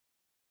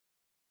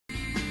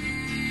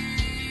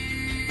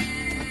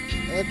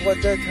That's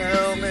what they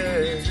tell me.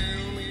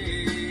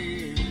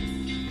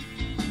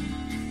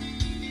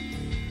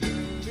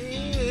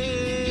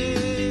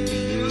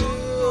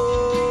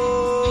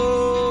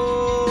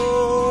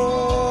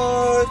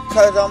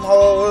 Cause I'm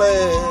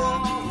holy.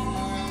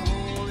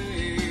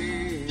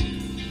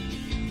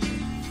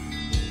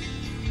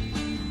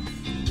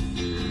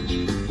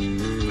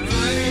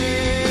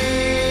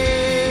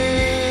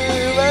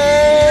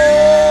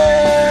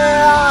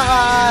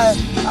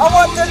 I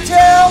want to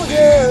tell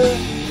you,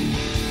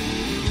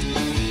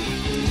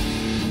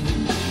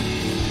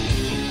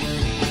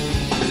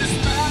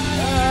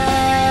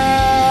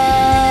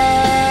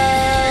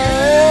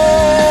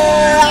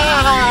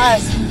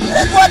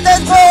 that's what they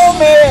told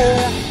me.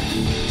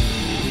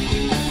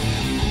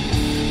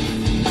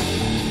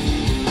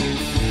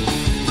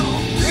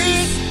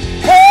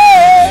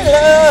 Hey,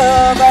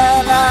 love,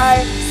 and I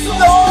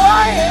know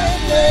I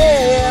ain't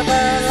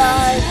living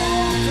life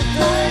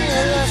to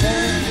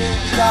do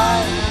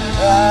time.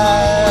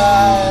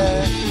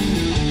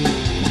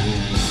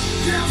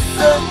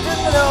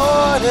 Something the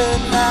Lord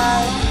and I,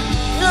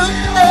 you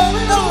thank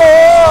the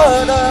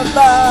Lord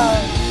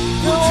about,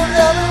 you'll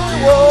never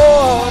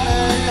reward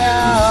it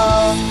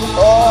now.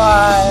 Oh,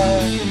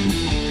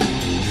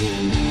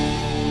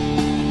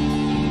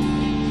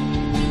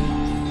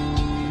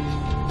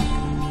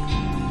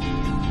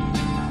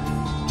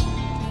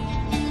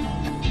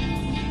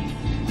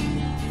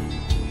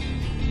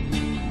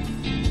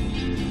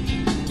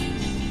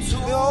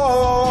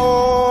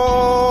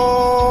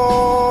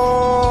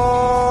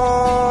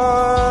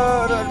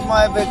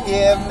 my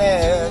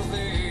forgiveness.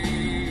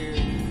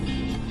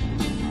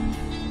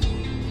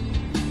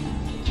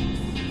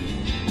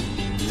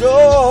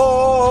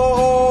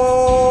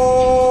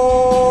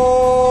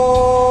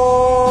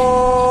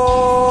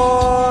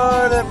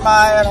 Lord, am I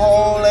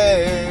holy?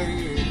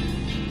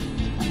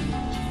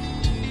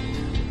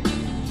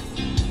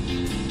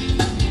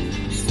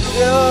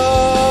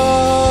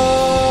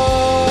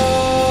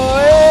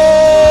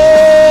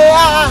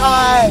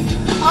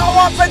 I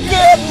want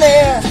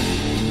forgiveness.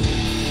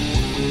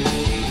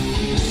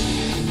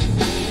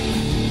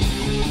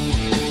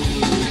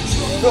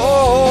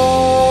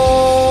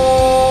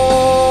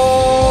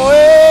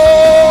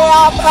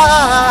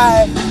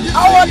 I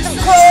want to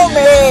call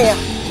me.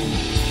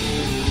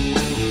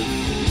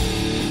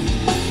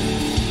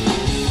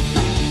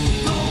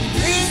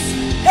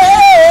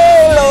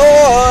 Hey,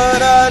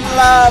 Lord, and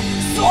love,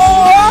 so I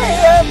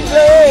am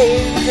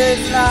playing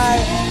this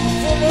night.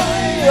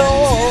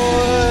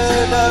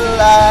 You're the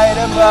light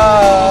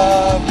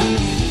above.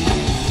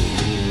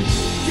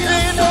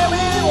 Give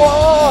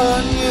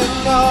everyone you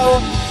know,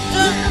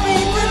 just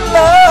meet the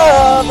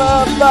love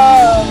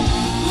above.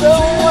 So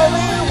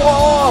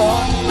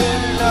everyone you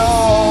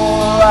know,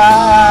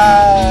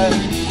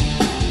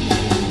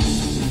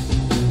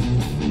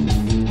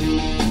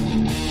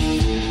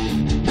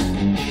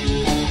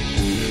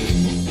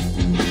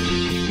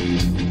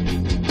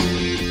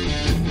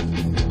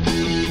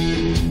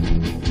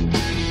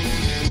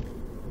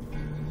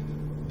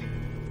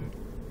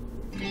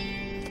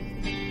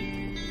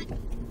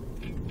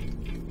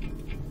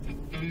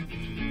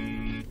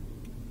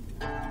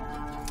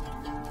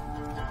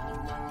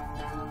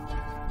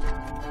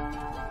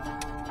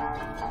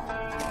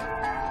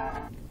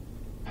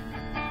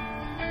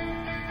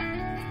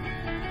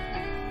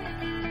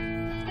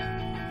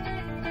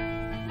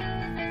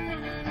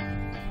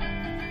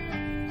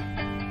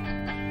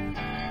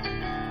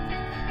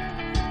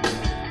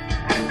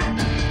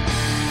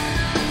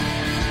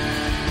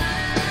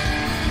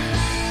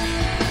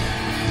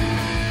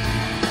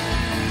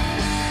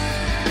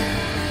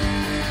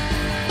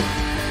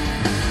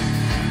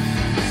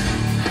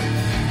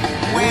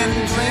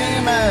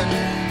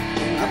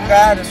 I've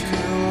got us to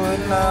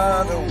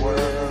another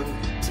world,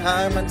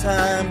 time and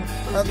time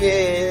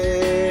again.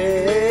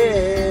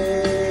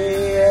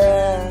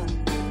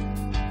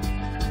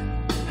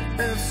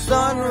 At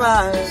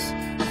sunrise,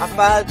 I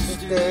fight to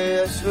stay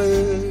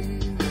asleep.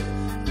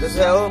 Just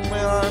help me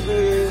on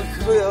the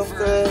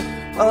drifter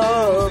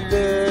of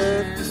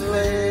this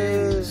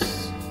place.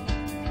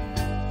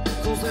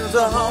 Cause there's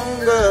a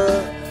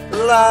hunger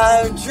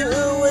like to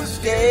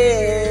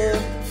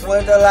escape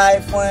with the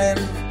life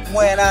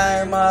when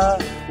I'm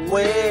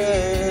away.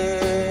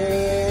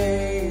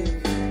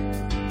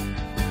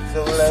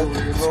 So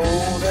let's go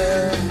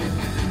then.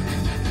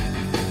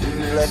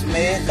 Let's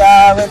make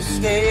our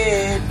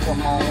escape.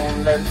 Come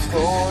on, let's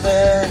go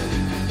then.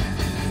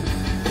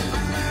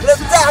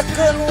 Let's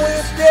darken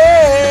with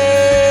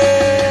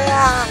day.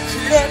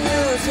 Can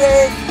you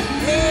take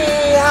me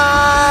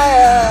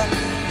higher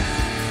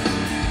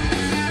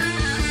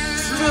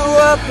to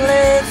a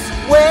place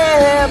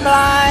where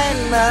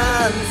blind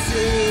men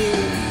see?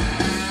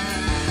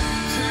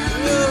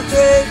 You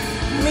take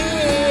me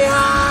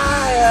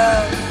higher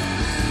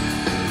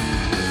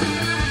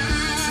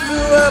to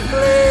a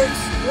place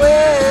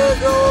where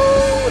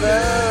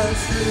golden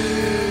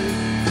streams.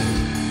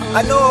 I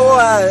know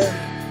I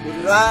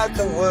would like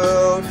the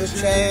world to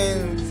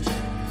change.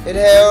 It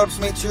helps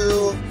me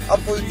to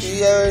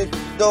appreciate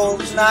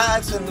those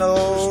nights and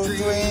those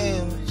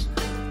dreams.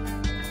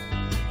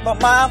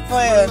 But my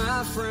friend,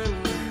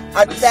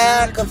 I'd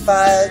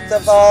sacrifice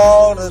of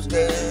all the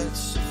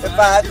days if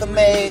I could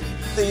make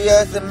the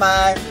years in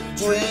my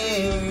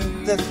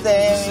dreams the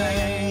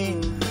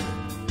same.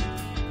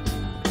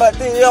 But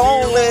the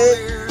only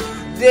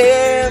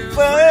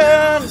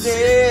difference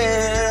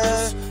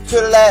is to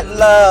let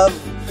love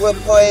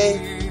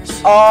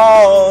replace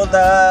all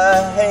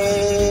the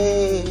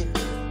hate.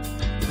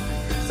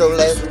 So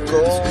let's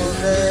go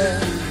there.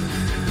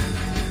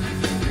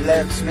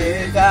 Let's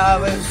make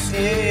our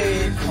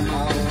escape. Come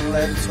on,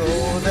 let's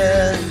go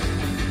there.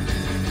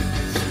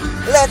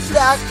 Let's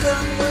start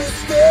some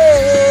whiskey.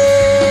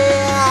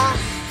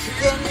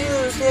 Can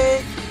you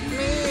take